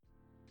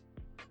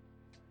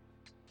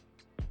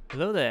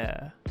Hello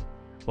there.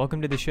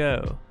 Welcome to the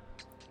show.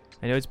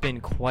 I know it's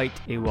been quite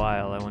a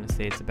while. I want to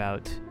say it's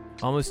about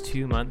almost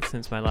 2 months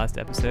since my last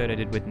episode I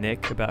did with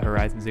Nick about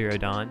Horizon Zero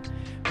Dawn,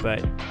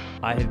 but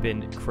I have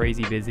been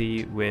crazy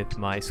busy with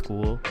my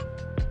school.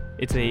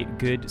 It's a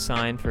good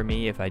sign for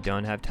me if I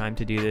don't have time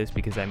to do this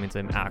because that means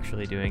I'm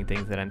actually doing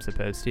things that I'm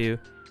supposed to.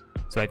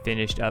 So I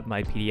finished up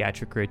my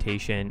pediatric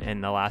rotation,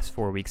 and the last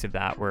 4 weeks of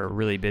that were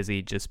really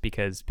busy just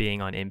because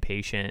being on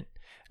inpatient,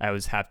 I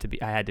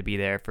had to be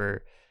there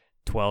for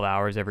 12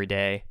 hours every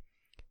day.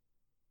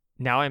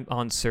 Now I'm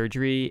on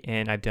surgery,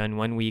 and I've done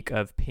 1 week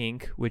of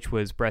PINK, which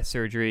was breast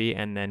surgery,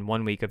 and then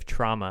 1 week of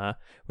trauma,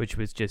 which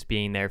was just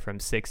being there from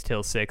 6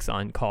 till 6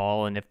 on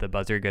call, and if the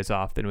buzzer goes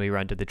off, then we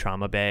run to the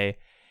trauma bay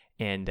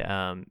and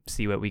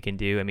see what we can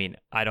do. I mean,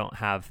 I don't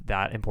have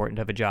that important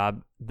of a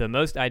job. The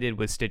most I did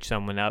was stitch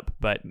someone up,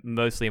 but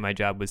mostly my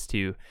job was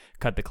to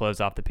cut the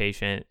clothes off the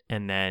patient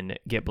and then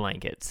get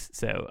blankets.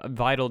 So a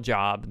vital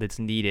job that's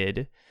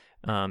needed.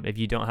 If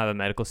you don't have a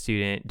medical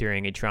student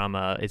during a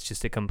trauma, it's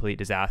just a complete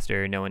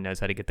disaster. No one knows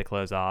how to get the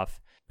clothes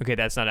off. Okay,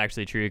 that's not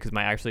actually true because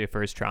my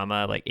first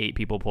trauma, like 8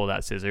 people pulled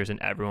out scissors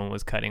and everyone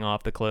was cutting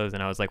off the clothes.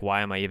 And I was like,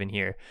 why am I even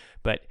here?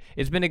 But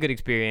it's been a good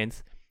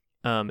experience.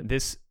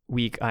 This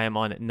week I am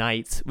on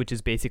nights, which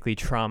is basically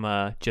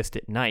trauma just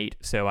at night.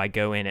 So I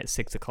go in at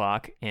 6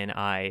 o'clock and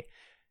I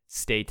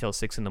stay till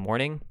 6 in the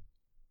morning.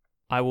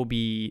 I will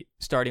be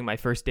starting my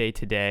first day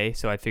today,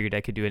 so I figured I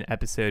could do an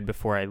episode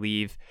before I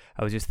leave.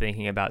 I was just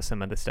thinking about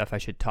some of the stuff I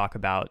should talk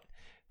about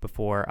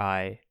before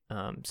I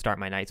start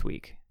my nights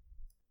week.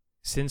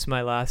 Since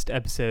my last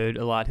episode,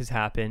 a lot has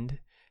happened.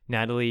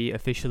 Natalie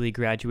officially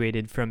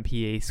graduated from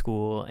PA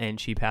school, and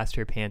she passed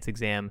her PANCE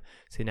exam,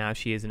 so now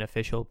she is an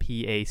official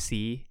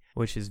PAC,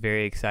 which is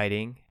very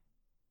exciting.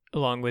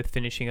 Along with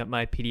finishing up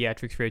my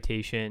pediatrics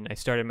rotation, I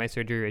started my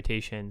surgery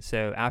rotation.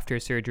 So after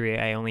surgery,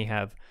 I only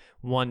have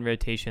 1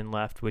 rotation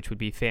left, which would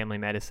be family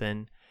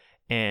medicine.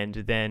 And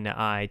then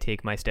I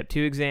take my step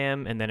 2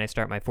 exam, and then I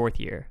start my 4th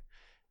year.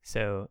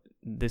 So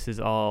this is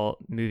all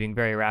moving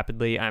very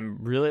rapidly. I'm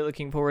really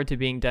looking forward to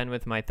being done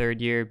with my 3rd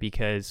year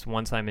because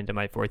once I'm into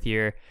my 4th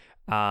year,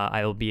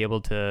 I will be able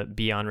to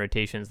be on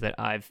rotations that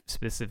I've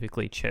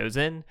specifically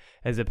chosen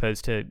as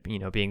opposed to,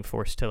 being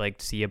forced to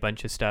like see a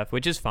bunch of stuff,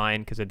 which is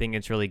fine because I think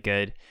it's really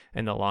good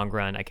in the long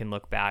run. I can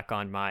look back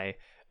on my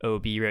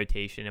OB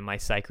rotation and my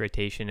psych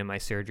rotation and my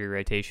surgery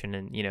rotation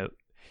and,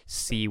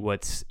 see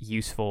what's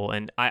useful.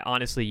 And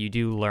you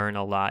do learn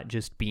a lot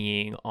just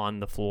being on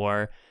the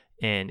floor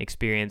and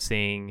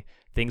experiencing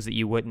things that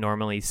you wouldn't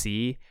normally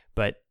see,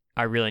 but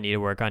I really need to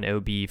work on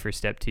OB for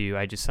step 2.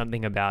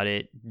 Something about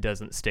it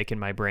doesn't stick in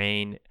my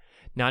brain.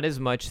 Not as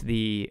much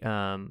the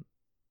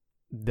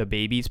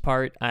babies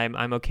part.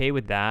 I'm okay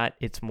with that.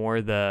 It's more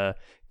the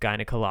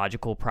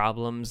gynecological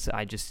problems.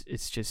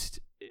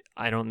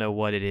 I don't know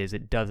what it is.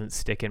 It doesn't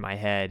stick in my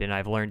head, and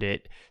I've learned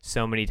it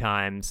so many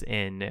times,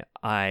 and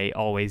I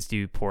always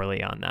do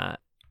poorly on that.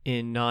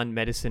 In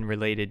non-medicine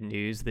related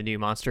news, the new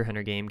Monster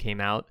Hunter game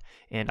came out,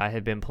 and I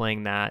have been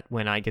playing that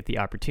when I get the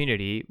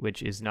opportunity,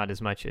 which is not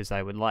as much as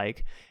I would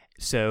like.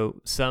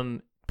 So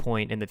some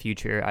point in the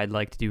future, I'd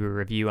like to do a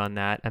review on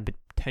that. I'm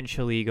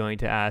potentially going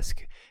to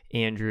ask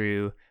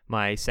Andrew,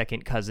 my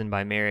second cousin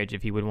by marriage,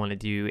 if he would want to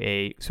do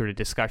a sort of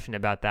discussion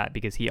about that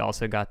because he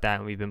also got that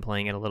and we've been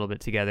playing it a little bit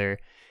together.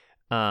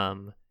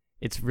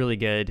 It's really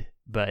good,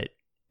 but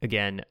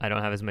again, I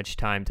don't have as much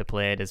time to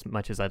play it as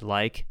much as I'd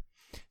like.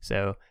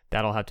 So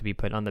that'll have to be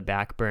put on the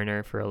back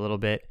burner for a little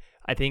bit.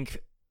 I think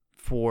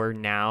for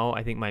now,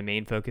 my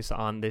main focus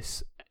on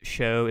this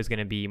show is going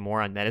to be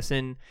more on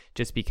medicine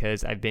just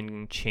because I've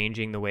been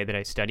changing the way that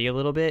I study a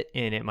little bit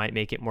and it might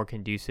make it more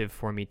conducive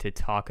for me to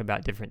talk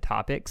about different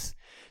topics.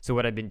 So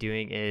what I've been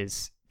doing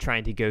is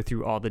trying to go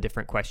through all the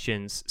different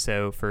questions.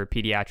 So for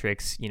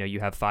pediatrics, you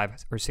have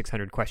 500 or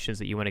 600 questions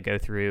that you want to go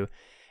through.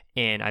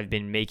 And I've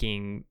been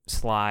making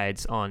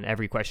slides on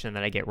every question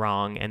that I get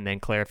wrong and then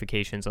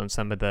clarifications on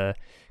some of the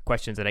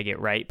questions that I get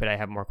right, but I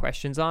have more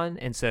questions on.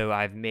 And so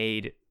I've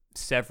made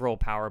several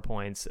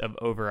PowerPoints of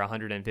over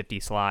 150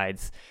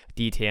 slides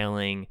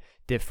detailing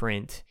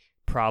different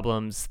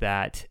problems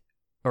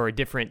or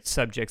different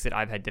subjects that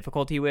I've had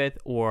difficulty with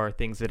or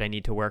things that I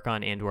need to work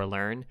on and or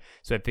learn.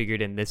 So I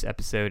figured in this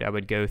episode, I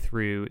would go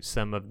through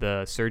some of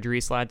the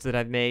surgery slides that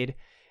I've made.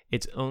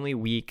 It's only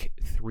week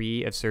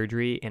 3 of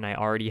surgery, and I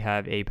already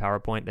have a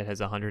PowerPoint that has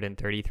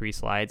 133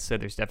 slides, so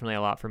there's definitely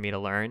a lot for me to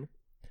learn.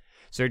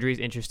 Surgery is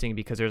interesting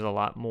because there's a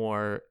lot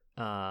more,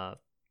 I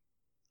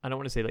don't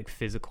want to say like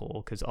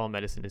physical, because all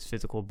medicine is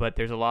physical, but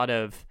there's a lot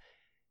of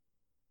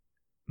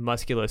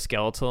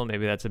musculoskeletal,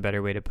 maybe that's a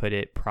better way to put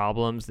it,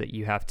 problems that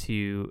you have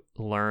to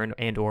learn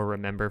and or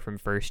remember from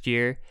first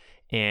year.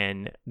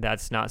 And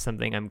that's not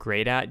something I'm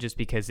great at just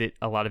because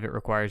a lot of it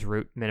requires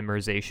root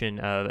memorization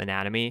of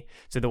anatomy.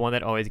 So the one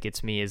that always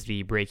gets me is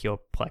the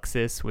brachial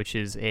plexus, which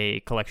is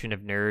a collection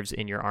of nerves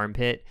in your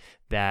armpit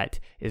that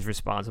is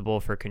responsible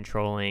for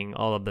controlling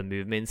all of the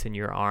movements in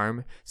your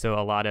arm. So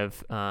a lot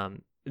of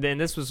then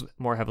this was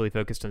more heavily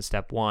focused on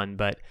step 1,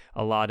 but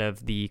a lot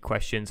of the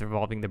questions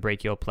involving the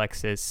brachial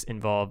plexus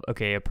involve,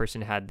 okay, a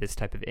person had this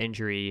type of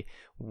injury.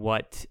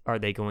 What are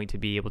they going to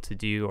be able to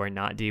do or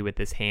not do with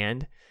this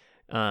hand?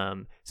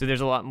 So there's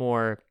a lot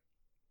more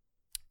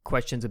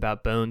questions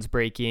about bones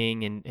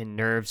breaking and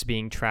nerves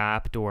being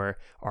trapped or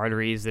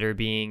arteries that are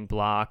being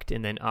blocked.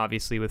 And then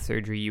obviously with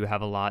surgery, you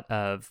have a lot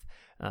of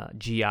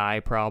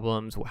GI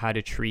problems, how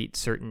to treat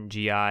certain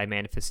GI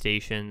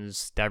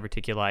manifestations,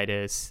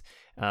 diverticulitis,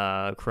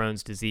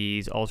 Crohn's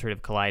disease,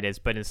 ulcerative colitis,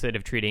 but instead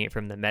of treating it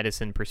from the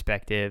medicine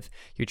perspective,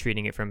 you're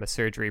treating it from a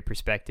surgery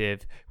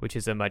perspective, which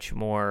is a much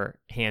more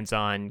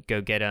hands-on, go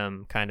get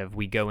them kind of,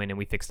 we go in and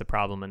we fix the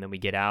problem and then we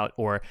get out,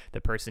 or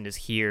the person is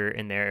here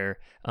and they're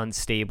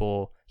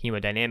unstable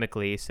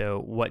hemodynamically, so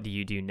what do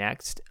you do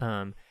next?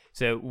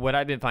 So what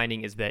I've been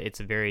finding is that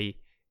it's a very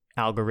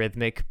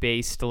algorithmic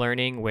based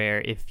learning where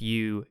if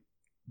you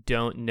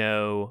don't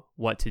know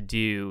what to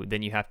do,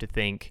 then you have to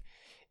think,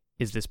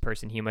 is this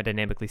person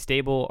hemodynamically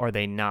stable? Or are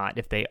they not?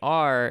 If they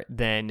are,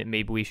 then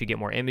maybe we should get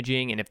more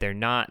imaging. And if they're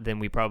not, then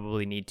we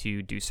probably need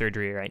to do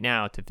surgery right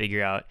now to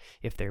figure out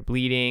if they're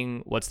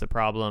bleeding, what's the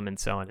problem, and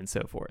so on and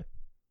so forth.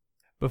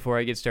 Before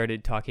I get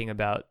started talking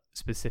about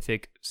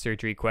specific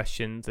surgery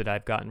questions that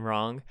I've gotten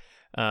wrong,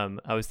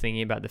 I was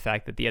thinking about the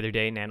fact that the other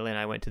day, Natalie and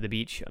I went to the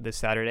beach this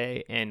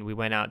Saturday, and we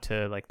went out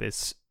to like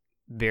this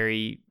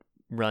very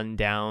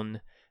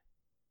run-down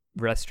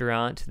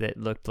restaurant that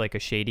looked like a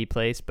shady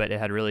place, but it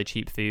had really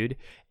cheap food.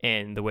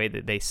 And the way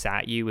that they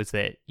sat you was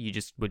that you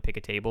just would pick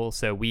a table.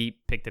 So we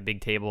picked a big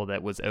table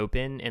that was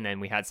open, and then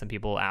we had some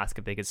people ask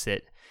if they could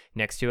sit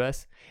next to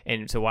us.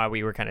 And so while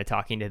we were kind of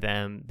talking to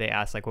them, they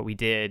asked like what we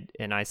did,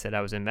 and I said I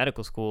was in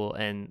medical school,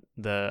 and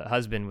the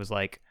husband was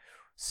like,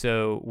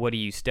 so what are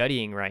you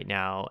studying right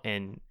now?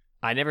 And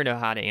I never know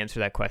how to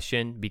answer that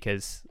question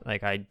because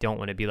like I don't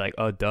want to be like,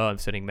 oh duh, I'm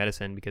studying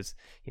medicine, because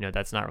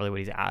that's not really what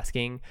he's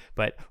asking.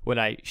 But what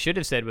I should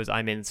have said was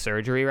I'm in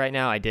surgery right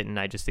now. I didn't.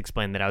 I just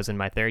explained that I was in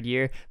my 3rd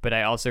year. But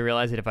I also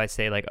realized that if I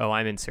say like, oh,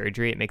 I'm in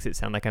surgery, it makes it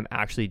sound like I'm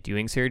actually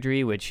doing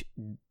surgery, which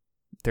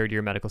 3rd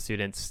year medical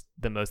students,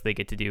 the most they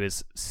get to do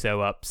is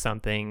sew up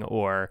something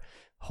or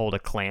hold a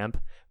clamp.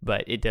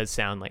 But it does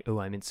sound like, oh,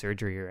 I'm in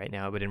surgery right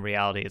now. But in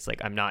reality, it's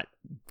like I'm not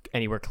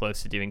anywhere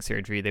close to doing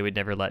surgery. They would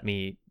never let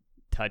me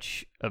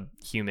touch a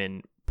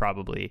human,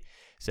 probably.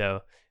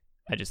 So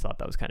I just thought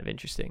that was kind of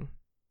interesting.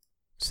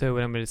 So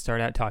what I'm going to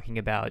start out talking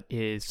about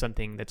is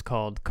something that's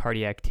called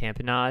cardiac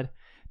tamponade.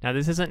 Now,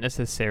 this isn't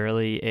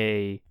necessarily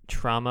a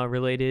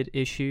trauma-related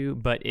issue,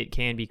 but it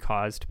can be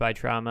caused by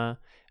trauma.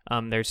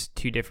 There's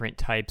 2 different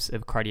types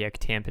of cardiac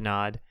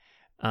tamponade,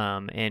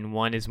 and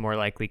one is more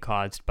likely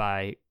caused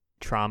by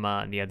trauma,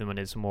 and the other one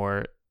is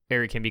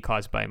it can be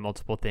caused by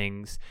multiple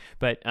things.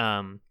 But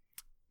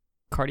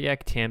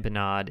cardiac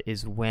tamponade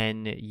is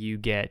when you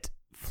get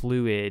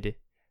fluid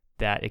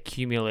that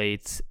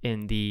accumulates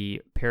in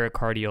the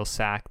pericardial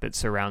sac that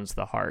surrounds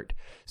the heart.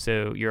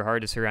 So your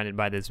heart is surrounded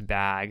by this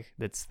bag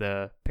that's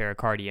the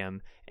pericardium.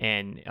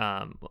 And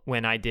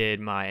when I did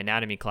my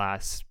anatomy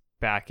class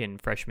back in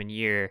freshman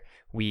year,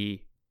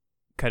 we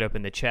cut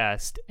open the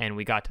chest and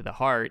we got to the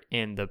heart,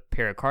 and the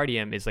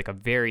pericardium is like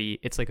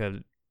it's like a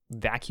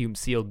vacuum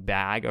sealed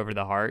bag over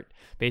the heart.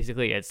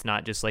 Basically, it's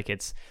not just like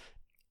it's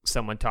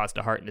someone tossed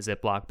a heart in a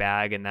Ziploc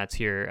bag and that's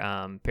your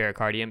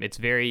pericardium. It's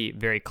very,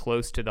 very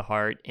close to the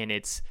heart, and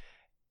it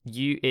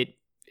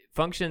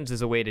functions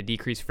as a way to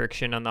decrease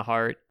friction on the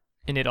heart,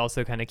 and it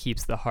also kind of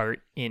keeps the heart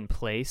in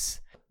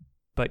place.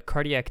 But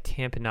cardiac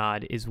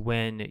tamponade is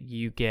when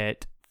you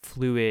get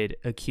fluid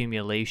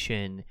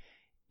accumulation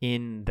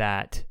in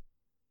that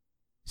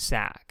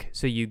sac.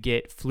 So you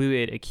get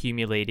fluid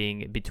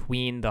accumulating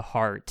between the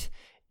heart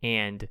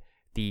and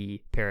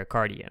the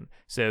pericardium.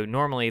 So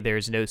normally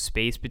there's no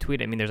space between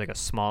it. I mean, there's like a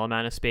small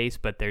amount of space,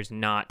 but there's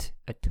not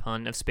a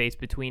ton of space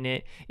between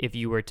it. If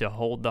you were to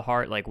hold the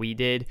heart like we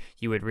did,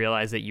 you would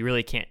realize that you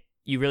really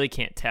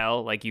can't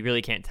tell. Like, you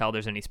really can't tell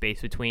there's any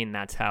space between.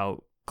 That's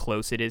how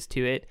close it is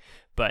to it.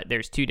 But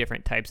there's 2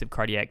 different types of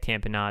cardiac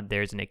tamponade.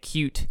 There's an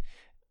acute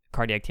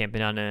cardiac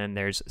tamponade, and then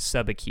there's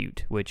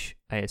subacute, which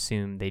I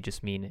assume they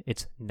just mean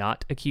it's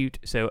not acute.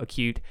 So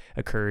acute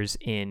occurs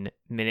in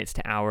minutes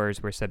to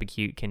hours, where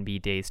subacute can be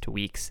days to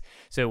weeks.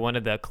 So one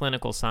of the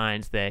clinical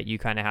signs that you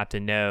kind of have to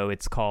know,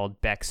 it's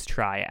called Beck's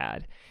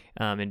triad.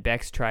 And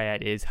Beck's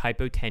triad is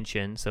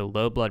hypotension, so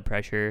low blood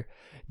pressure,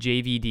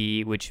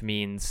 JVD, which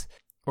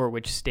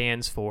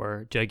stands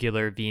for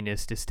jugular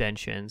venous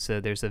distension. So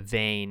there's a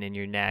vein in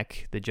your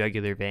neck, the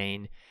jugular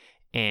vein.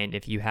 And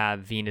if you have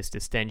venous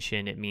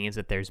distension, it means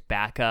that there's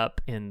backup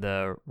in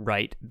the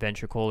right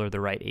ventricle or the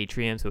right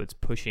atrium. So it's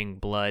pushing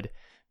blood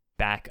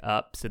back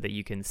up so that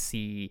you can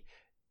see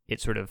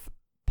it sort of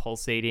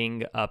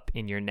pulsating up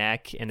in your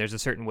neck. And there's a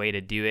certain way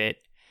to do it,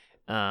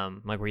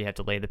 like where you have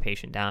to lay the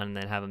patient down and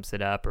then have them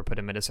sit up or put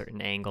them at a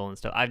certain angle and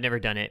stuff. I've never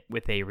done it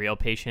with a real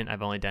patient.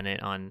 I've only done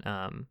it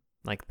on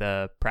like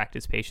the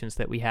practice patients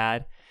that we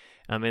had.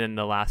 And then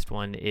the last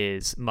one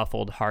is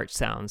muffled heart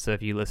sounds. So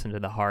if you listen to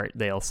the heart,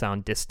 they'll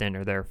sound distant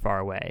or they're far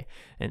away.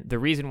 And the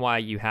reason why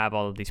you have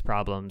all of these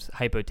problems,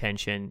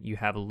 hypotension, you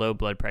have low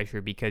blood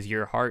pressure, because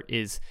your heart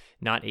is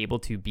not able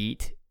to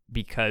beat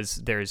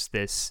because there's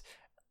this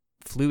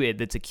fluid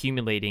that's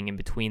accumulating in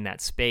between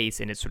that space,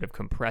 and it's sort of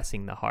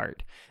compressing the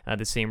heart.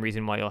 The same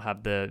reason why you'll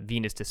have the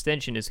venous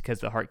distension is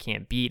because the heart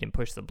can't beat and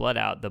push the blood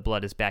out. The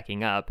blood is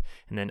backing up.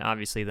 And then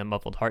obviously the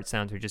muffled heart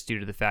sounds are just due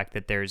to the fact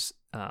that there's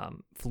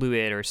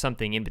fluid or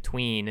something in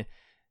between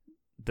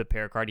the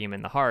pericardium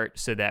and the heart,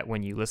 so that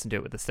when you listen to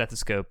it with a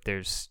stethoscope,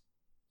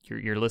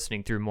 you're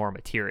listening through more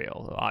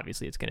material.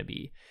 Obviously it's going to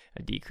be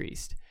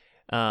decreased.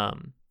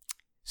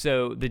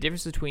 So the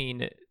difference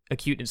between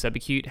acute and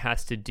subacute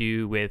has to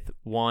do with,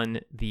 one,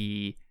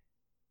 the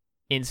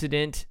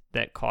incident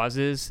that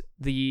causes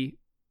the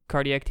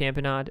cardiac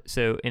tamponade.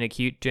 So in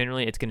acute,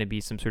 generally, it's going to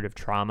be some sort of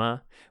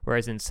trauma,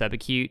 whereas in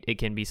subacute, it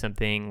can be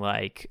something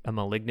like a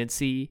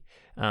malignancy.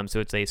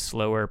 So it's a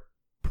slower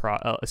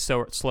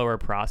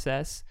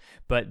process,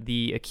 but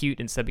the acute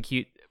and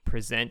subacute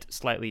present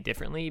slightly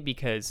differently,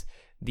 because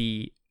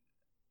the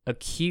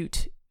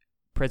acute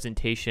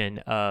presentation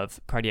of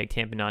cardiac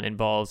tamponade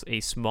involves a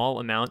small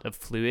amount of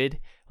fluid,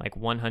 like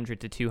 100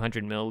 to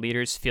 200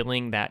 milliliters,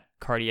 filling that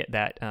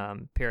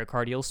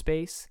pericardial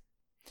space.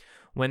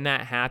 When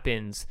that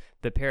happens,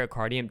 the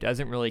pericardium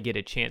doesn't really get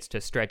a chance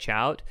to stretch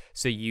out,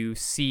 so you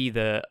see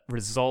the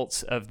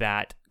results of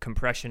that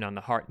compression on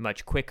the heart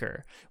much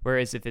quicker.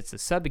 Whereas if it's a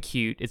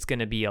subacute, it's going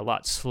to be a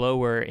lot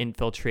slower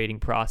infiltrating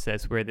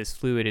process, where this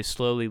fluid is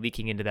slowly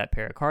leaking into that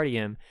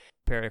pericardium.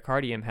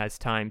 Pericardium has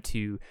time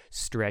to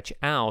stretch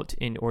out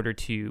in order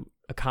to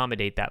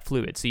accommodate that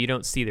fluid, so you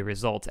don't see the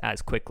results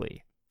as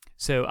quickly.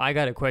 So I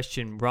got a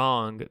question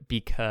wrong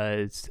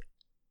because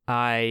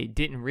I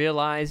didn't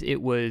realize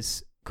it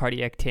was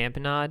cardiac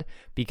tamponade,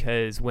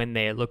 because when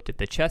they looked at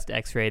the chest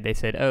x-ray, they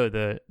said,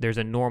 there's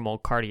a normal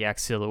cardiac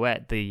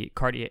silhouette. The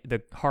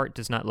heart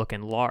does not look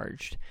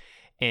enlarged.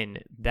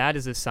 And that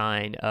is a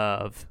sign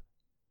of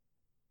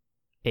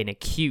an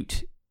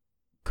acute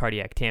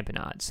cardiac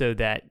tamponade, so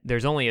that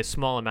there's only a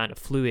small amount of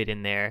fluid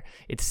in there.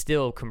 It's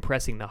still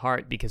compressing the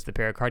heart because the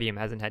pericardium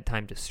hasn't had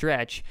time to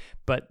stretch,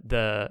 but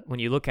when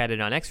you look at it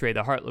on x-ray,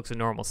 the heart looks a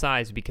normal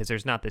size because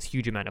there's not this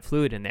huge amount of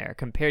fluid in there,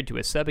 compared to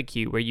a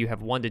subacute where you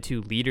have 1 to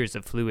 2 liters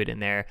of fluid in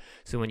there.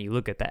 So when you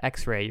look at the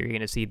x-ray, you're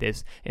going to see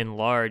this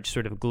enlarged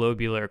sort of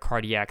globular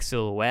cardiac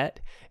silhouette,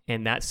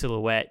 and that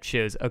silhouette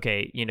shows,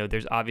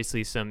 there's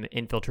obviously some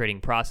infiltrating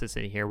process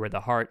in here where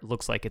the heart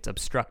looks like it's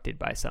obstructed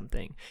by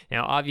something.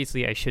 Now,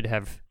 obviously, I should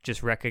have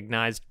just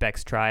recognized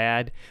Beck's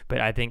triad,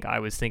 but I think I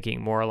was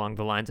thinking more along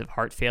the lines of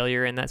heart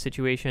failure in that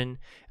situation,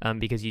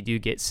 because you do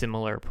get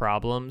similar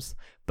problems,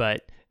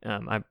 but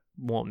I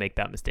won't make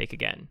that mistake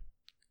again.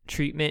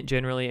 Treatment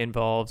generally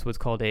involves what's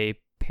called a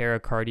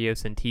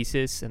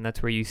pericardiocentesis, and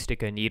that's where you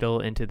stick a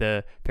needle into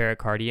the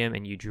pericardium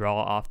and you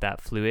draw off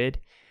that fluid.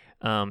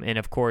 And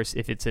of course,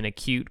 if it's an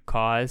acute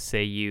cause,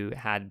 say you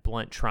had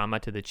blunt trauma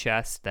to the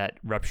chest that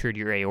ruptured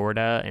your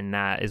aorta, and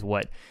that is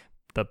what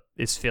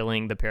is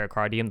filling the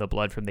pericardium, the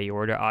blood from the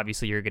aorta,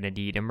 obviously you're going to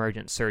need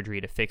emergent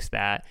surgery to fix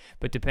that.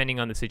 But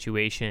depending on the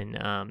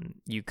situation,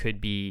 you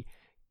could be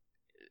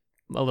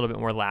a little bit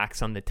more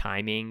lax on the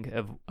timing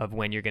of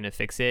when you're going to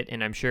fix it.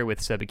 And I'm sure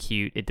with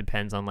subacute, it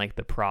depends on like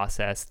the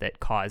process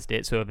that caused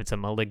it. So if it's a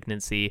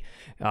malignancy,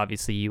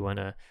 obviously you want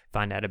to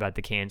find out about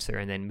the cancer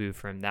and then move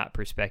from that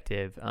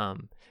perspective,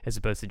 as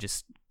opposed to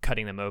just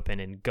cutting them open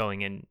and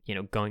going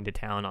to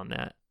town on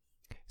that.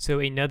 So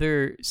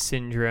another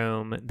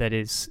syndrome that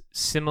is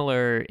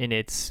similar in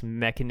its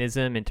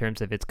mechanism in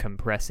terms of it's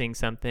compressing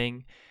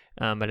something,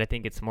 but I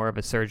think it's more of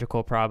a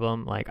surgical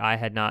problem. Like, I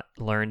had not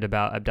learned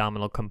about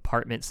abdominal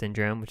compartment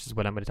syndrome, which is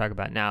what I'm going to talk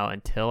about now,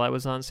 until I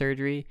was on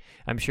surgery.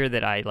 I'm sure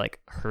that I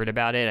heard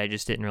about it. I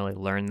just didn't really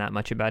learn that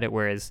much about it.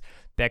 Whereas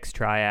Beck's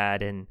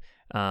triad and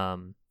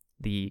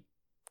the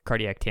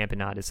cardiac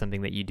tamponade is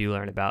something that you do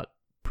learn about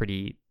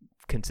pretty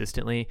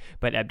consistently.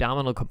 But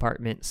abdominal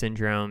compartment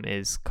syndrome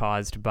is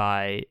caused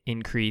by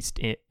increased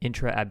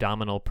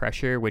intra-abdominal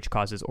pressure, which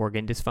causes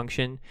organ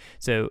dysfunction.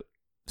 So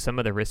some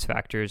of the risk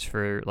factors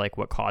for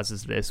what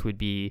causes this would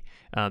be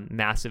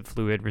massive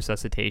fluid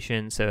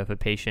resuscitation. So if a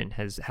patient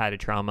has had a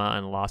trauma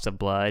and loss of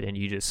blood and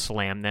you just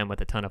slam them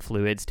with a ton of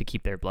fluids to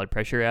keep their blood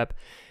pressure up,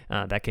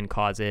 that can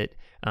cause it.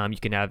 You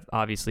can have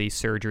obviously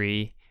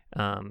surgery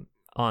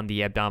on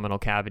the abdominal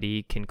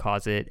cavity can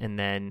cause it, and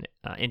then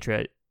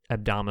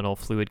intra-abdominal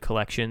fluid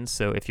collections.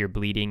 So if you're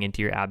bleeding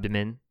into your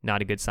abdomen,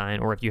 not a good sign.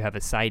 Or if you have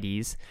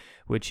ascites,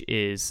 which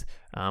is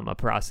a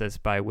process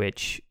by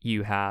which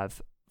you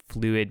have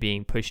fluid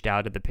being pushed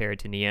out of the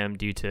peritoneum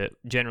due to,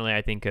 generally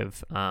I think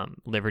of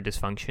liver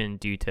dysfunction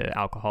due to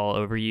alcohol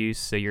overuse.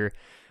 So your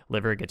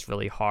liver gets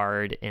really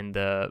hard and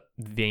the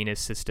venous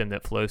system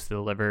that flows to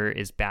the liver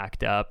is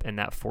backed up, and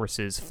that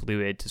forces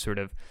fluid to sort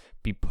of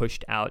be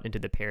pushed out into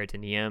the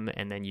peritoneum,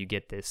 and then you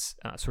get this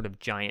sort of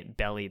giant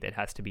belly that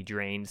has to be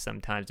drained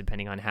sometimes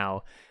depending on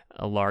how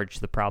large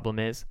the problem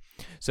is.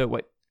 So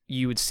what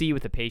you would see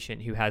with a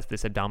patient who has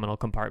this abdominal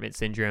compartment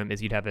syndrome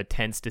is you'd have a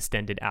tense,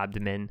 distended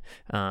abdomen.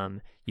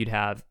 You'd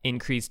have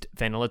increased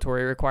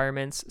ventilatory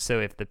requirements. So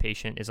if the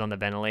patient is on the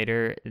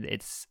ventilator,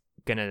 it's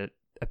going to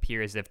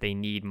appear as if they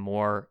need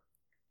more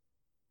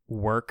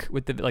work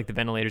with the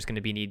ventilator is going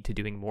to be need to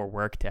doing more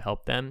work to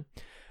help them.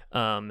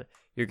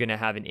 You're going to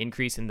have an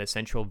increase in the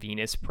central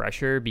venous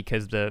pressure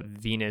because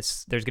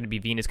there's going to be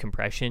venous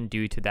compression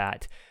due to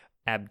that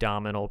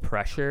abdominal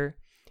pressure.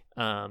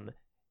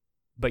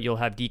 But you'll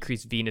have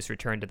decreased venous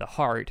return to the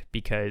heart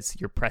because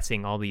you're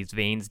pressing all these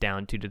veins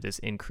down due to this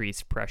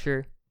increased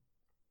pressure.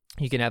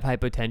 You can have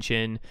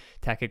hypotension,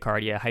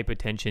 tachycardia,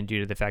 hypotension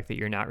due to the fact that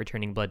you're not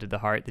returning blood to the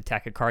heart. The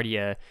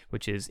tachycardia,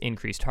 which is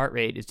increased heart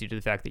rate, is due to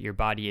the fact that your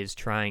body is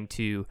trying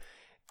to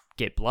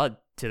get blood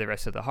to the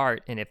rest of the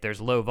heart. And if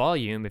there's low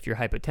volume, if you're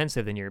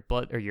hypotensive, then your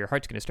blood or your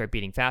heart's going to start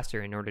beating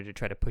faster in order to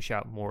try to push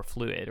out more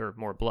fluid or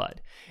more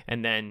blood.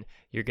 And then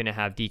you're going to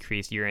have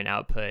decreased urine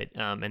output.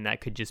 And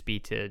that could just be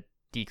to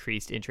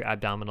decreased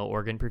intra-abdominal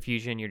organ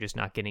perfusion. You're just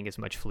not getting as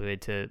much fluid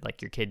to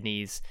like your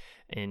kidneys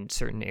in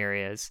certain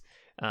areas.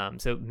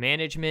 So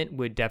management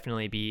would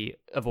definitely be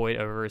avoid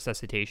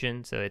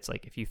over-resuscitation. So it's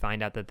like if you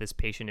find out that this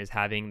patient is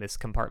having this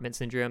compartment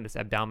syndrome, this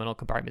abdominal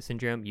compartment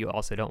syndrome, you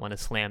also don't want to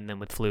slam them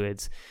with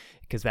fluids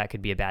because that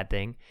could be a bad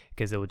thing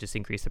because it will just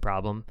increase the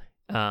problem.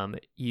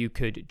 You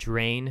could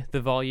drain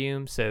the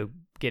volume. So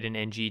get an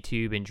NG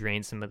tube and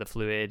drain some of the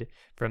fluid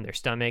from their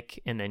stomach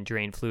and then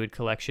drain fluid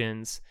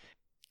collections.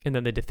 And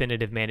then the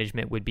definitive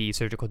management would be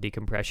surgical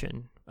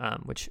decompression,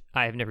 which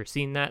I have never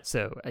seen that,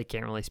 so I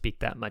can't really speak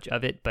that much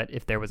of it. But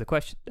if there was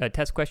a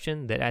test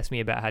question that asked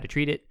me about how to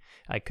treat it,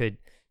 I could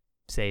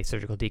say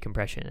surgical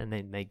decompression, and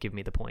then they give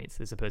me the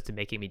points as opposed to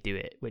making me do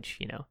it, which,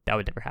 that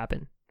would never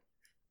happen.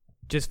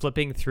 Just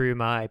flipping through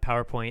my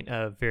PowerPoint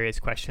of various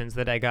questions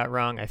that I got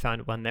wrong, I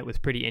found one that was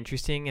pretty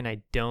interesting, and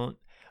I don't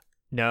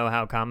know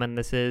how common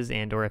this is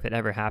and or if it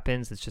ever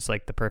happens. It's just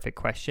like the perfect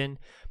question.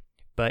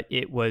 But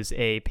it was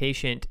a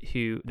patient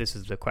this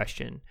is the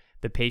question.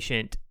 The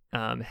patient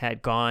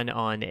had gone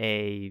on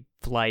a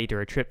flight or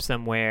a trip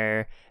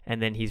somewhere,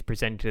 and then he's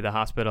presented to the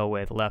hospital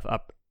with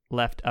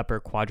left upper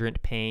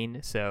quadrant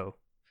pain. So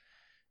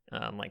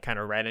like kind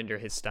of right under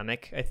his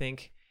stomach, I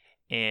think.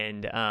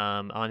 And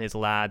on his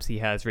labs, he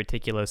has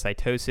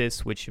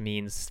reticulocytosis, which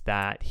means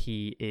that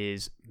he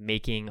is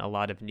making a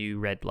lot of new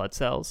red blood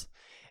cells.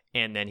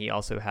 And then he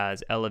also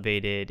has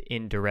elevated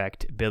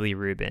indirect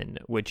bilirubin,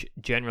 which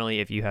generally,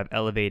 if you have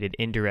elevated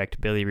indirect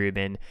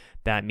bilirubin,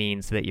 that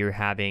means that you're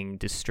having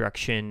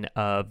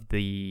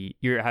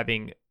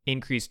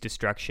increased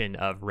destruction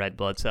of red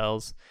blood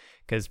cells,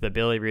 because the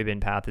bilirubin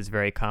path is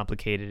very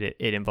complicated.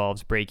 It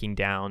involves breaking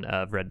down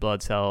of red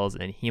blood cells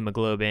and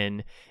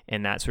hemoglobin,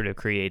 and that sort of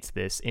creates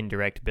this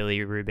indirect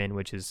bilirubin,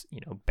 which is,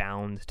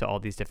 bound to all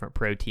these different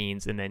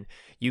proteins. And then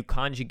you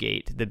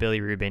conjugate the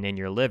bilirubin in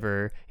your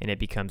liver, and it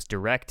becomes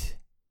direct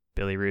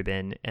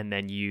bilirubin, and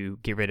then you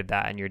get rid of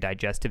that in your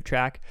digestive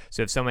tract.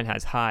 So if someone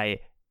has high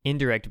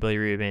indirect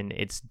bilirubin,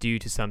 it's due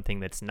to something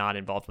that's not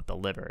involved with the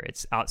liver.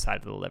 It's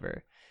outside of the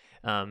liver.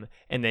 And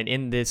then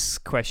in this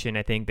question,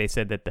 I think they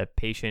said that the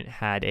patient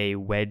had a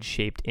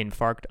wedge-shaped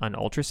infarct on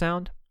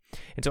ultrasound.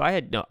 And so I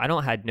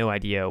had no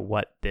idea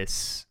what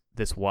this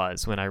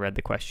was when I read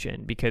the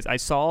question, because I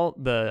saw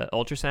the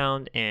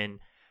ultrasound and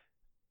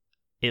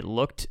it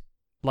looked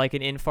like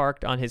an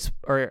infarct on his,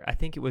 or I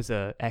think it was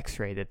a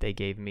X-ray that they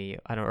gave me,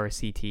 or a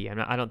CT.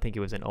 I don't think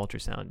it was an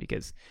ultrasound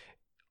because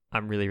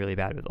I'm really, really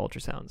bad with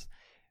ultrasounds.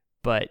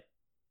 But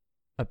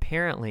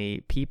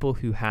apparently people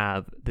who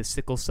have the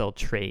sickle cell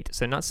trait,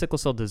 so not sickle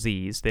cell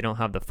disease, they don't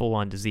have the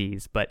full-on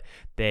disease, but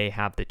they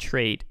have the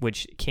trait,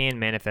 which can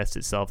manifest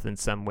itself in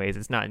some ways.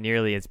 It's not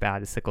nearly as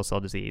bad as sickle cell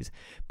disease,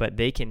 but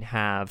they can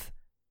have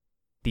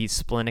these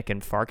splenic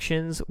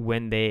infarctions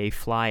when they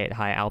fly at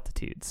high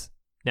altitudes.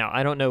 Now,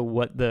 I don't know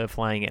what the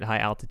flying at high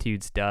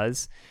altitudes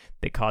does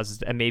that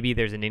causes, maybe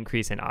there's an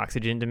increase in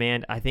oxygen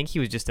demand. I think he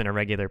was just in a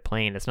regular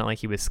plane. It's not like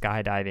he was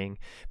skydiving,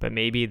 but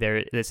maybe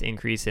this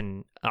increase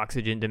in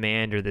oxygen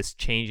demand or this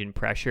change in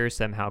pressure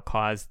somehow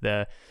caused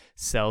the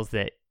cells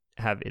that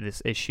have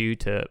this issue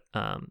to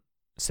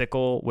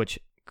sickle, which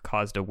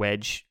caused a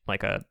wedge,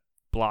 like a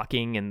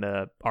blocking in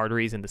the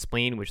arteries in the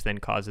spleen, which then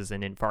causes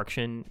an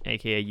infarction,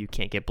 aka you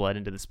can't get blood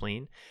into the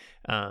spleen.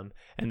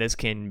 And this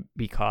can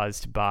be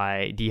caused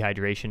by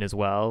dehydration as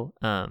well.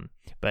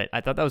 But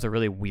I thought that was a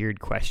really weird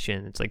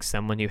question. It's like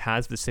someone who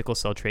has the sickle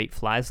cell trait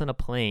flies on a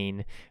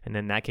plane, and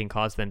then that can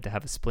cause them to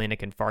have a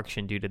splenic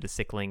infarction due to the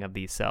sickling of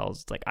these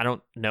cells. It's like, I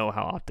don't know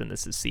how often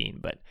this is seen,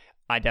 but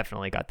I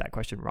definitely got that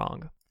question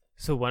wrong.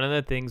 So one of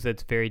the things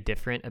that's very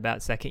different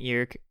about step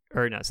 2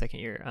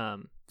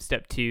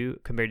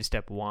 compared to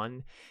step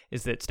 1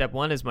 is that step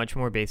 1 is much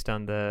more based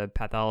on the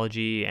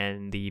pathology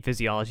and the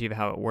physiology of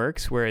how it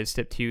works, whereas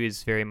step 2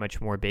 is very much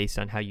more based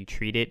on how you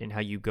treat it and how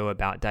you go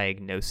about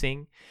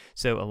diagnosing.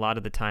 So a lot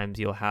of the times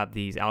you'll have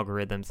these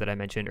algorithms that I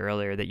mentioned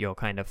earlier that you'll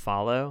kind of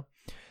follow.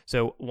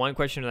 So one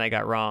question that I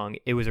got wrong,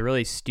 it was a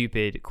really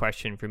stupid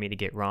question for me to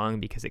get wrong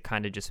because it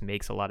kind of just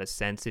makes a lot of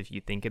sense if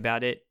you think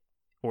about it.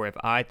 or if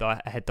I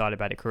had thought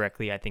about it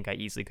correctly, I think I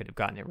easily could have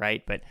gotten it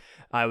right. But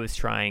I was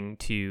trying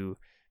to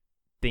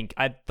think,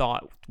 I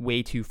thought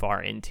way too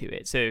far into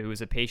it. So it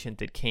was a patient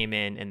that came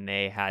in and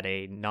they had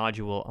a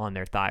nodule on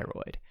their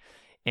thyroid.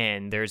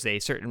 And there's a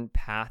certain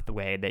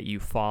pathway that you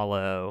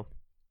follow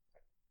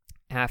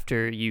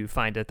after you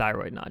find a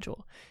thyroid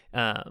nodule,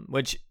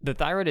 which the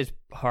thyroid is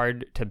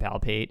hard to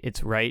palpate.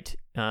 It's right.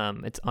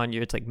 It's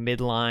like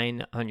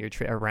midline on your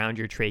around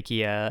your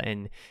trachea,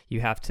 and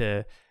you have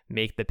to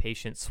make the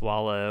patient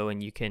swallow,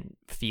 and you can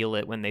feel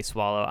it when they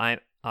swallow. I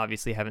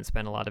obviously haven't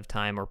spent a lot of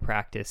time or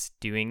practice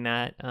doing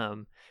that,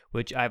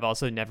 which I've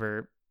also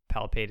never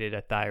palpated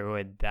a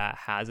thyroid that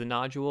has a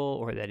nodule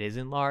or that is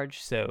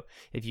enlarged. So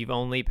if you've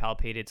only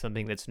palpated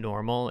something that's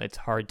normal, it's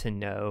hard to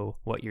know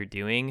what you're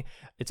doing.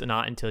 It's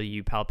not until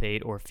you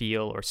palpate or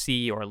feel or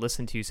see or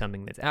listen to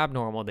something that's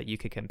abnormal that you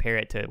could compare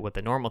it to what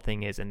the normal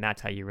thing is, and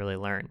that's how you really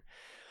learn.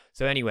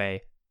 So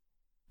anyway,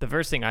 the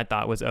first thing I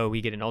thought was,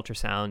 we get an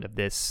ultrasound of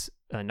this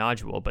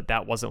nodule, but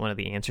that wasn't one of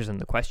the answers in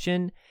the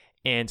question.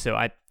 And so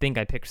I think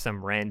I picked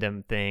some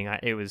random thing.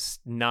 It was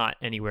not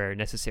anywhere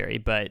necessary,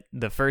 but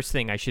the first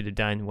thing I should have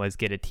done was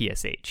get a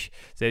TSH.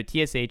 So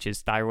TSH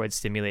is thyroid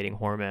stimulating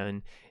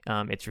hormone.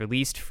 It's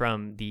released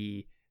from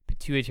the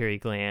pituitary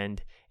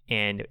gland,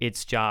 and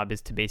its job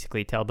is to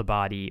basically tell the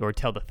body or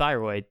tell the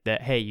thyroid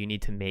that, hey, you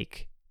need to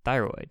make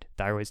thyroid.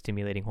 Thyroid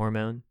stimulating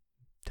hormone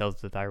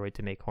tells the thyroid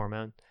to make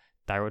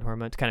thyroid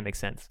hormone. It kind of makes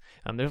sense.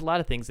 There's a lot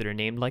of things that are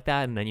named like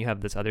that, and then you have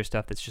this other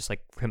stuff that's just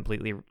like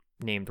completely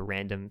named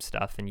random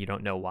stuff and you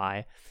don't know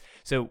why.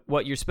 So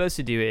what you're supposed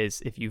to do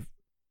is, if you've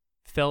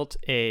felt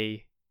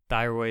a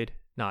thyroid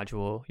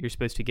nodule, you're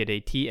supposed to get a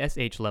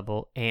TSH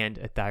level and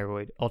a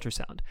thyroid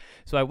ultrasound.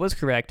 So I was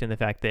correct in the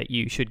fact that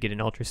you should get an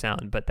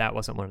ultrasound, but that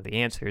wasn't one of the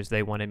answers.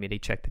 They wanted me to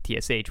check the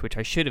TSH, which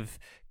I should have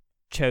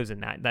chosen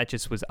that. That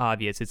just was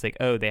obvious. It's like,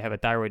 they have a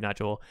thyroid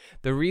nodule.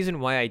 The reason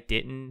why I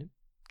didn't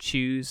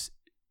choose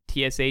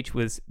TSH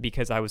was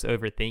because I was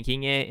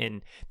overthinking it,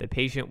 and the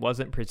patient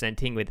wasn't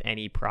presenting with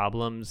any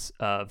problems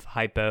of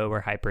hypo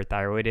or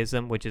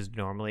hyperthyroidism, which is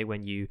normally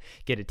when you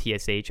get a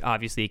TSH.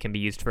 Obviously, it can be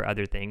used for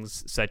other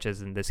things, such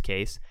as in this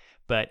case.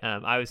 But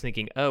I was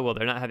thinking, they're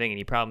not having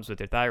any problems with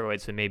their thyroid,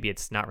 so maybe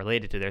it's not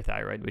related to their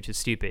thyroid, which is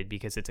stupid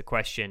because it's a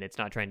question. It's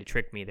not trying to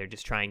trick me. They're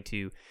just trying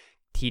to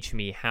teach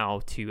me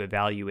how to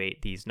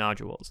evaluate these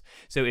nodules.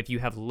 So if you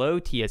have low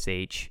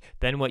TSH,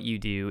 then what you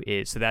do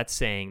is, so that's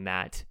saying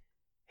that,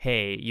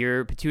 hey,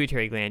 your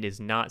pituitary gland is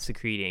not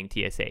secreting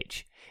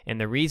TSH. And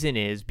the reason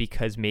is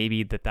because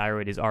maybe the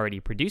thyroid is already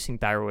producing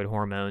thyroid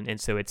hormone, and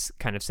so it's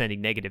kind of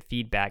sending negative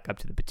feedback up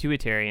to the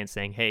pituitary and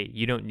saying, hey,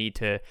 you don't need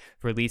to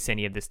release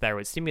any of this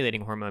thyroid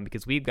stimulating hormone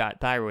because we've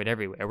got thyroid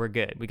everywhere. We're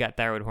good. We got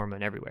thyroid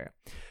hormone everywhere.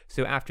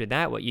 So after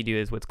that, what you do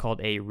is what's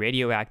called a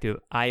radioactive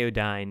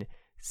iodine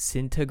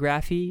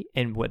scintigraphy.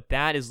 And what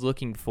that is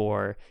looking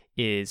for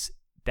is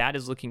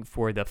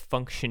the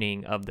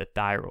functioning of the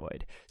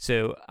thyroid.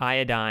 So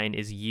iodine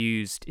is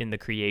used in the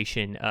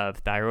creation of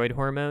thyroid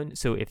hormone.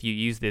 So if you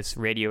use this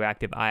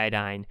radioactive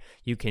iodine,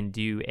 you can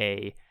do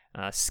a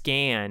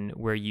scan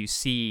where you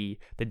see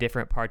the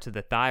different parts of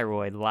the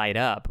thyroid light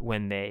up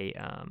when they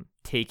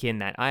take in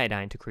that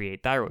iodine to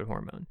create thyroid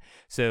hormone.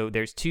 So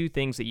there's two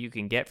things that you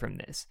can get from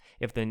this.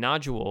 If the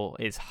nodule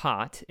is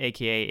hot,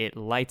 aka it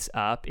lights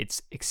up,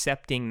 it's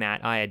accepting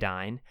that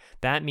iodine,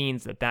 that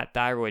means that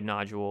thyroid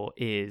nodule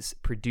is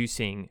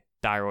producing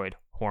thyroid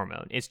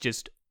hormone. It's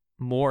just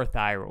more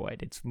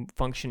thyroid. It's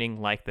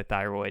functioning like the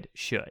thyroid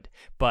should,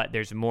 but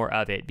there's more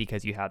of it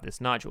because you have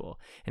this nodule.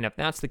 And if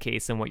that's the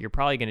case, then what you're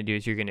probably going to do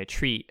is you're going to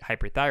treat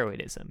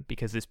hyperthyroidism,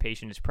 because this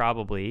patient is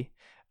probably,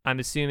 I'm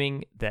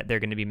assuming that they're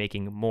going to be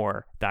making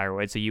more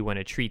thyroid. So you want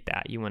to treat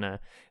that. You want to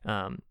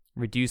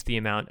reduce the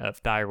amount of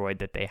thyroid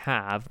that they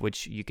have,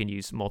 which you can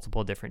use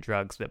multiple different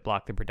drugs that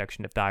block the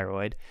production of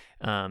thyroid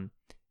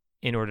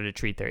in order to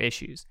treat their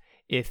issues.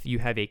 If you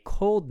have a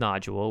cold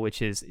nodule,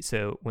 which is,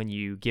 so when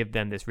you give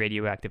them this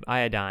radioactive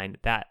iodine,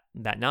 that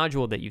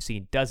nodule that you see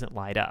doesn't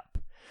light up.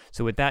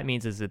 So what that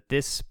means is that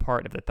this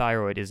part of the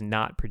thyroid is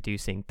not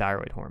producing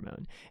thyroid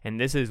hormone. And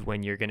this is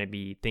when you're going to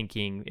be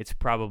thinking it's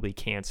probably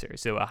cancer.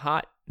 So a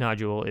hot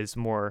nodule is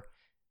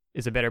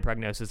a better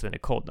prognosis than a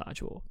cold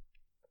nodule.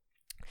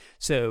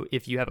 So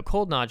if you have a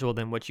cold nodule,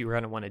 then what you're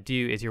going to want to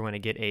do is you're going to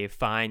get a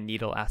fine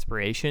needle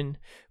aspiration,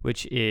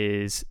 which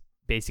is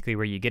basically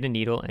where you get a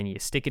needle and you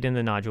stick it in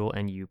the nodule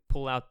and you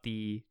pull out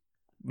the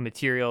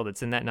material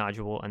that's in that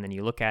nodule, and then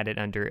you look at it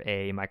under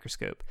a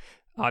microscope.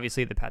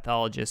 Obviously, the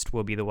pathologist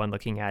will be the one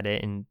looking at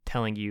it and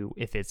telling you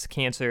if it's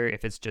cancer,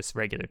 if it's just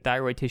regular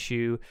thyroid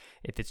tissue,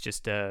 if it's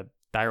just a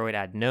thyroid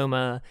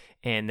adenoma,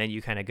 and then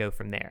you kind of go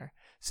from there.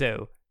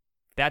 So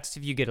that's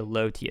if you get a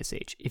low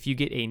TSH. If you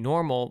get a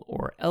normal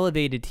or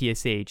elevated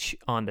TSH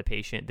on the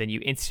patient, then you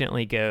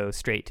instantly go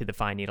straight to the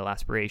fine needle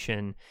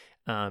aspiration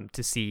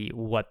to see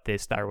what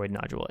this thyroid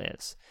nodule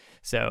is.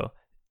 So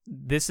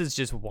this is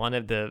just one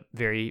of the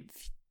very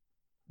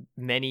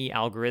many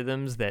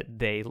algorithms that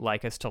they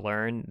like us to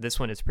learn. This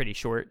one is pretty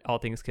short, all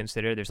things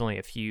considered. There's only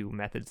a few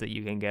methods that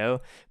you can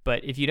go.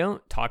 But if you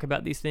don't talk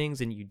about these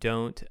things and you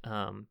don't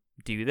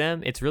do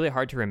them, it's really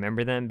hard to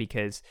remember them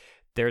because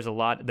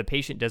the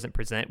patient doesn't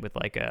present with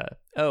like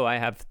I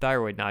have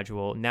thyroid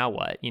nodule, now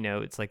what?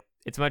 It's like,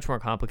 it's much more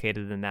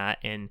complicated than that.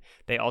 And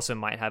they also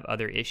might have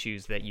other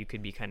issues that you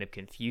could be kind of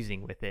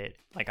confusing with it,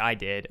 like I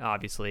did,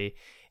 obviously,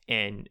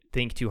 and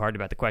think too hard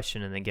about the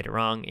question and then get it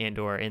wrong. And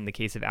or in the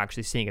case of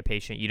actually seeing a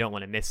patient, you don't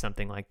want to miss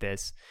something like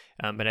this.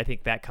 But I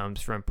think that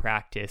comes from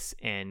practice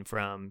and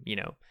from,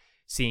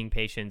 seeing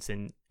patients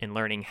and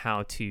learning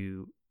how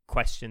to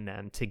question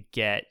them to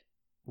get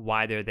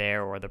why they're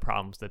there or the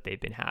problems that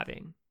they've been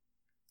having.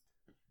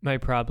 My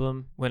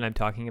problem when I'm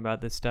talking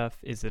about this stuff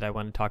is that I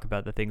want to talk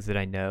about the things that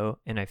I know,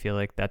 and I feel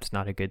like that's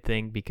not a good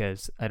thing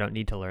because I don't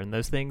need to learn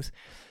those things.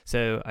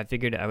 So I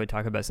figured I would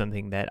talk about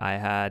something that I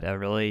had a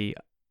really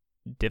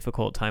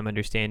difficult time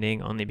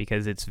understanding, only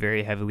because it's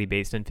very heavily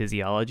based on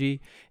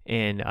physiology,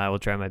 and I will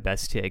try my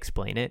best to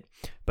explain it.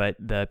 But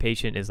the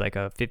patient is like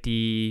a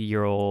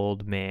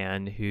 50-year-old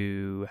man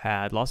who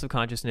had loss of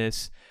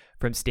consciousness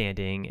from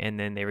standing, and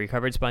then they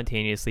recovered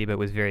spontaneously but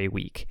was very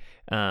weak.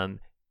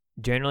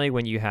 Generally,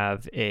 when you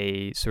have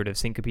a sort of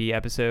syncope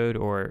episode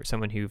or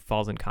someone who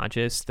falls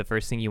unconscious, the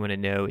first thing you want to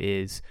know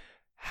is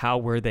how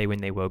were they when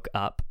they woke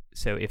up?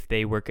 So if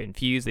they were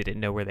confused, they didn't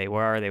know where they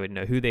were, they would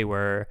know who they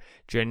were.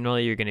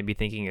 Generally, you're going to be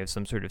thinking of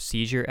some sort of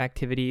seizure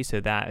activity.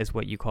 So that is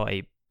what you call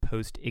a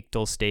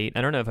post-ictal state.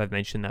 I don't know if I've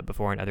mentioned that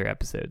before in other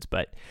episodes,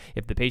 but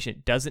if the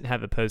patient doesn't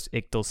have a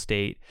post-ictal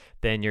state,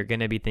 then you're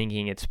going to be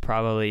thinking it's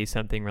probably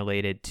something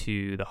related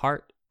to the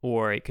heart,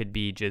 or it could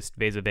be just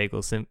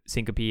vasovagal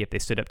syncope if they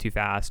stood up too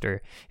fast,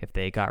 or if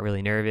they got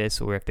really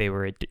nervous, or if they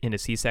were in a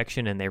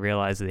C-section and they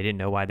realized that they didn't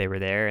know why they were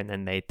there, and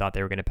then they thought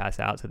they were going to pass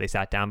out, so they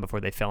sat down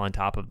before they fell on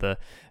top of the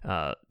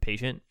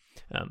patient.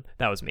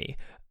 That was me.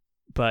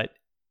 But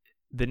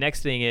the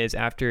next thing is,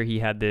 after he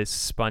had this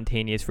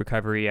spontaneous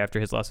recovery after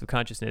his loss of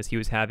consciousness, he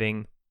was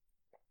having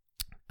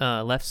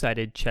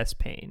left-sided chest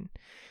pain.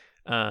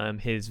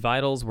 His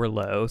vitals were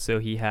low, so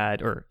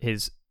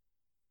his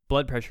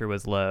blood pressure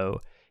was low,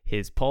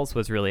 his pulse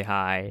was really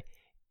high,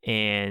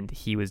 and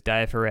he was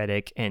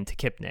diaphoretic and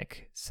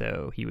tachypnic.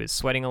 So he was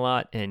sweating a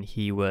lot and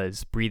he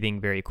was breathing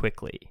very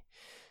quickly.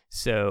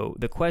 So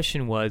the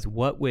question was,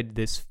 what would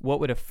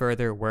a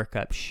further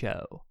workup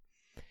show?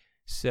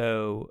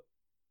 So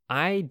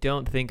I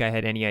don't think I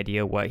had any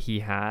idea what he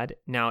had.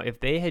 Now, if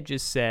they had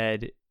just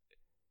said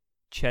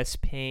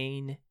chest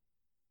pain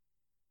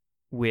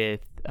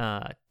with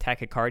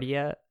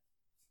tachycardia,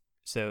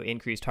 so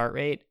increased heart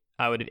rate,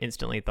 I would have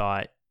instantly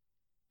thought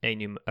a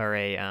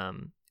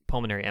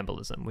pulmonary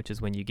embolism, which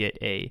is when you get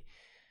a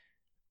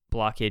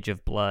blockage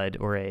of blood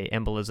or a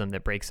embolism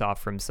that breaks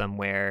off from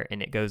somewhere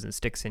and it goes and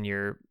sticks in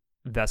your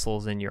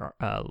vessels in your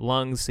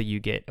lungs, so you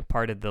get a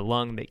part of the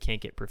lung that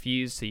can't get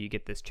perfused, so you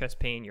get this chest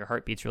pain, your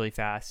heart beats really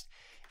fast,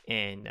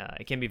 and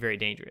it can be very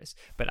dangerous.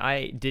 But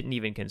I didn't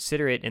even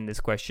consider it in this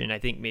question, I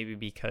think maybe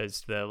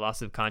because the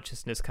loss of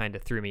consciousness kind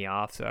of threw me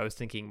off, so I was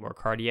thinking more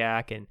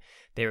cardiac, and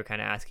they were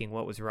kind of asking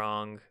what was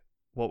wrong,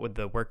 what would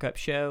the workup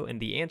show, and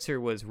the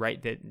answer was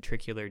right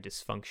ventricular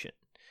dysfunction.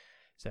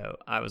 So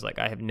I was like,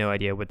 I have no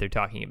idea what they're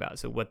talking about.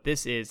 So what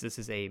this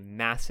is a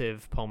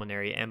massive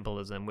pulmonary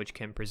embolism, which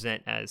can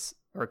present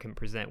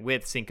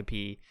with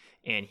syncope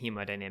and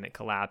hemodynamic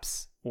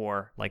collapse,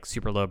 or like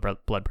super low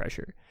blood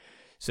pressure.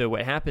 So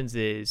what happens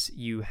is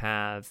you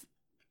have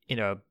an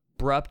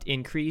abrupt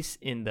increase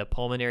in the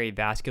pulmonary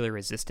vascular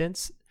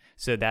resistance.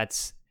 So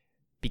that's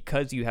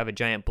because you have a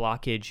giant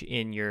blockage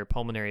in your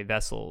pulmonary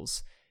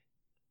vessels.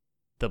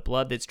 The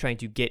blood that's trying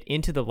to get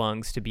into the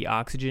lungs to be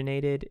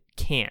oxygenated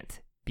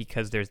can't,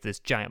 because there's this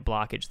giant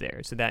blockage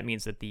there. So that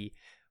means that the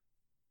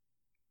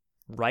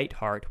right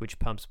heart, which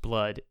pumps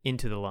blood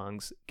into the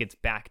lungs, gets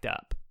backed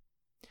up.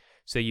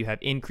 So you have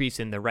increase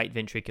in the right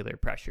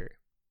ventricular pressure.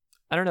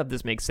 I don't know if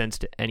this makes sense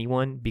to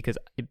anyone, because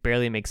it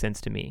barely makes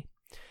sense to me.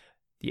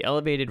 The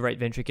elevated right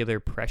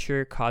ventricular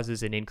pressure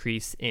causes an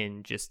increase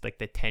in just like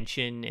the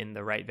tension in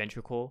the right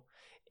ventricle,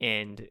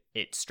 and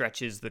it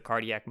stretches the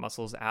cardiac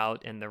muscles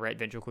out, and the right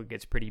ventricle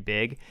gets pretty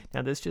big.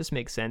 Now, this just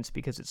makes sense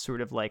because it's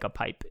sort of like a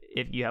pipe.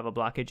 If you have a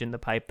blockage in the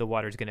pipe, the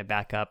water's going to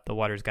back up. The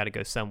water's got to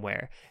go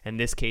somewhere. In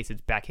this case,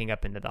 it's backing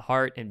up into the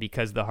heart, and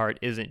because the heart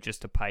isn't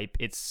just a pipe,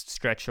 it's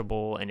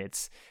stretchable and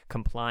it's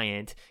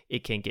compliant,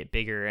 it can get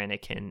bigger and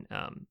it can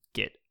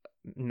get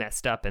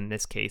messed up. In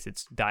this case,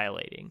 it's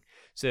dilating.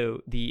 So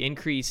the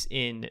increase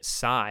in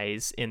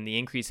size and the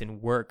increase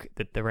in work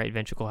that the right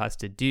ventricle has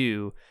to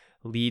do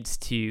leads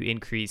to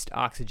increased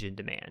oxygen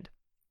demand,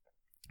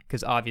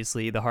 because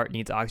obviously the heart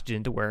needs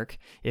oxygen to work.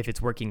 If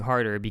it's working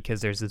harder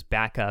because there's this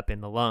backup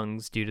in the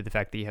lungs due to the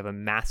fact that you have a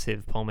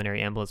massive pulmonary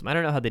embolism. I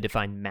don't know how they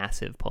define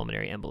massive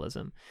pulmonary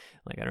embolism.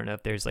 Like, I don't know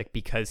if there's like,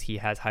 because he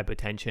has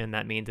hypotension,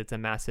 that means it's a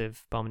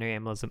massive pulmonary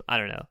embolism. I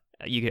don't know.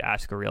 You could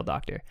ask a real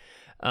doctor.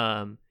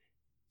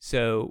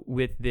 So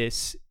with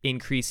this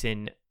increase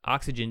in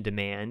oxygen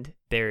demand,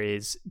 there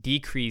is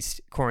decreased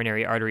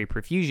coronary artery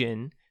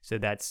perfusion. So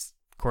that's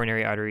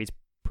coronary arteries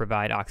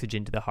provide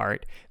oxygen to the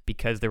heart.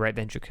 Because the right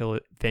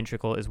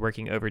ventricle is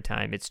working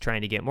overtime, it's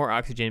trying to get more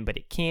oxygen, but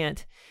it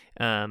can't,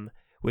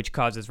 which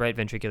causes right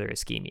ventricular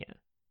ischemia.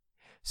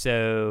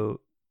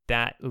 So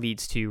that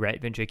leads to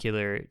right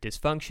ventricular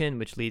dysfunction,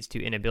 which leads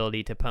to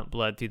inability to pump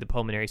blood through the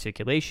pulmonary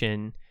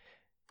circulation,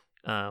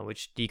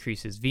 which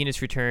decreases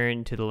venous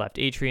return to the left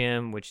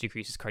atrium, which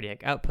decreases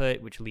cardiac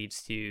output, which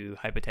leads to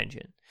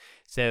hypotension.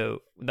 So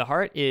the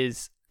heart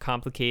is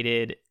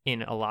complicated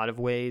in a lot of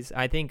ways.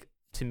 I think,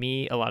 to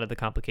me, a lot of the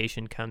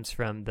complication comes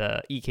from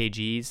the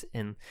EKGs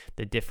and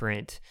the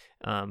different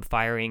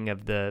firing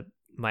of the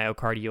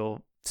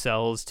myocardial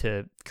cells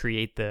to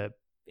create the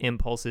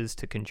impulses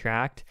to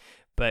contract.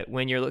 But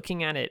when you're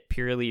looking at it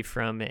purely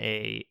from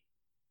a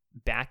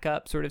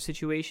backup sort of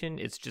situation,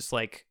 it's just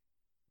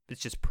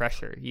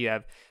pressure. You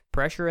have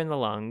pressure in the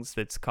lungs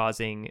that's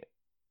causing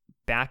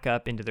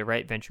backup into the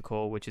right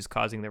ventricle, which is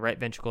causing the right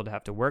ventricle to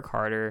have to work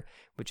harder,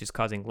 which is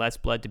causing less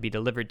blood to be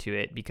delivered to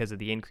it because of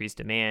the increased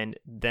demand.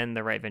 Then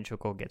the right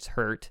ventricle gets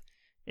hurt,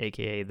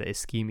 aka the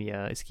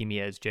ischemia.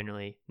 Ischemia is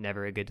generally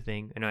never a good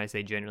thing. And when I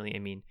say generally, I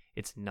mean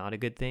it's not a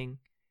good thing.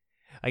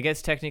 I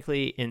guess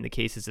technically in the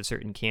cases of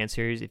certain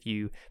cancers, if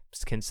you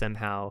can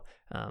somehow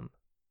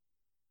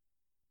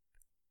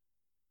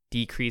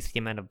decrease the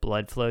amount of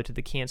blood flow to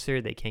the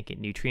cancer, they can't get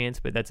nutrients,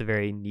 but that's a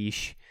very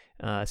niche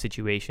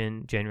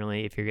situation.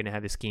 Generally, if you're going to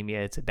have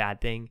ischemia, it's a bad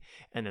thing,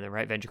 and then the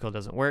right ventricle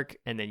doesn't work,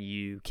 and then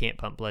you can't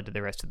pump blood to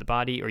the rest of the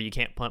body, or you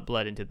can't pump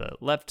blood into the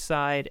left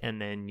side, and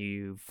then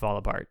you fall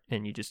apart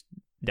and you just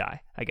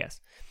die, I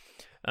guess.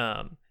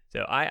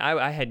 So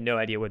I had no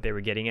idea what they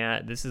were getting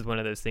at. This is one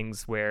of those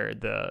things where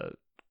the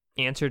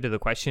answer to the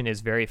question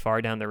is very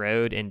far down the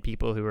road, and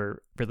people who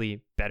are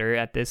really better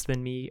at this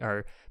than me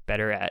are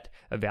better at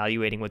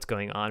evaluating what's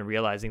going on,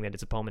 realizing that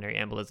it's a pulmonary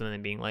embolism, and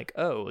then being like,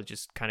 oh,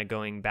 just kind of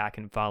going back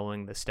and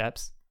following the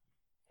steps.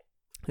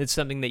 It's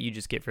something that you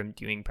just get from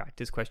doing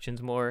practice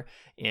questions more,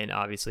 and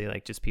obviously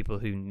like just people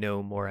who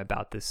know more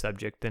about this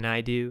subject than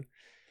I do.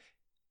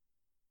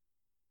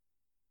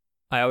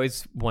 I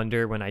always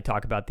wonder when I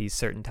talk about these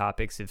certain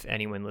topics if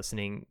anyone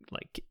listening,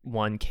 like,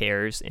 one,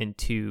 cares, and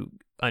two,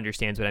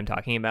 understands what I'm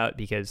talking about,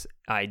 because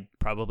I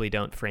probably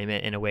don't frame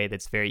it in a way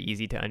that's very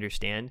easy to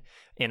understand,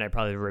 and I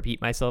probably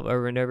repeat myself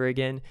over and over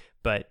again.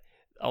 But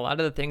a lot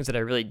of the things that I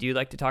really do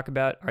like to talk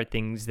about are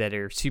things that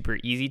are super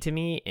easy to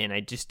me, and I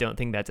just don't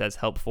think that's as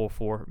helpful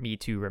for me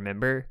to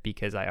remember,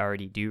 because I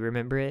already do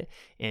remember it.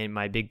 And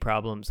my big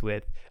problems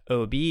with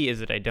OB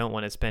is that I don't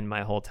want to spend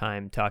my whole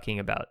time talking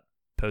about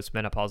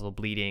postmenopausal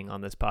bleeding on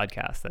this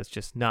podcast. That's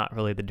just not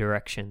really the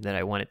direction that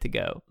I want it to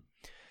go.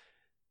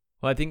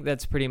 Well, I think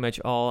that's pretty much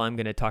all I'm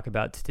going to talk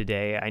about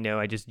today. I know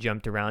I just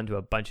jumped around to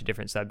a bunch of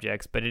different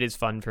subjects, but it is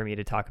fun for me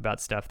to talk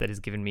about stuff that has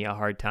given me a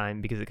hard time,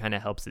 because it kind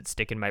of helps it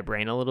stick in my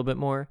brain a little bit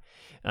more.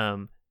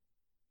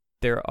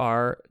 There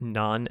are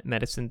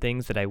non-medicine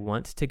things that I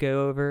want to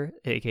go over,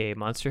 aka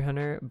Monster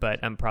Hunter, but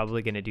I'm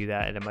probably going to do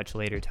that at a much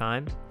later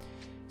time.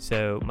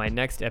 So my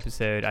next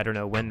episode, I don't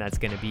know when that's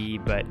going to be,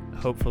 but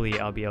hopefully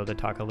I'll be able to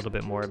talk a little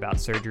bit more about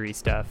surgery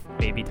stuff,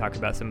 maybe talk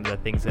about some of the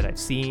things that I've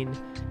seen.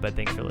 But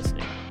thanks for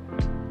listening.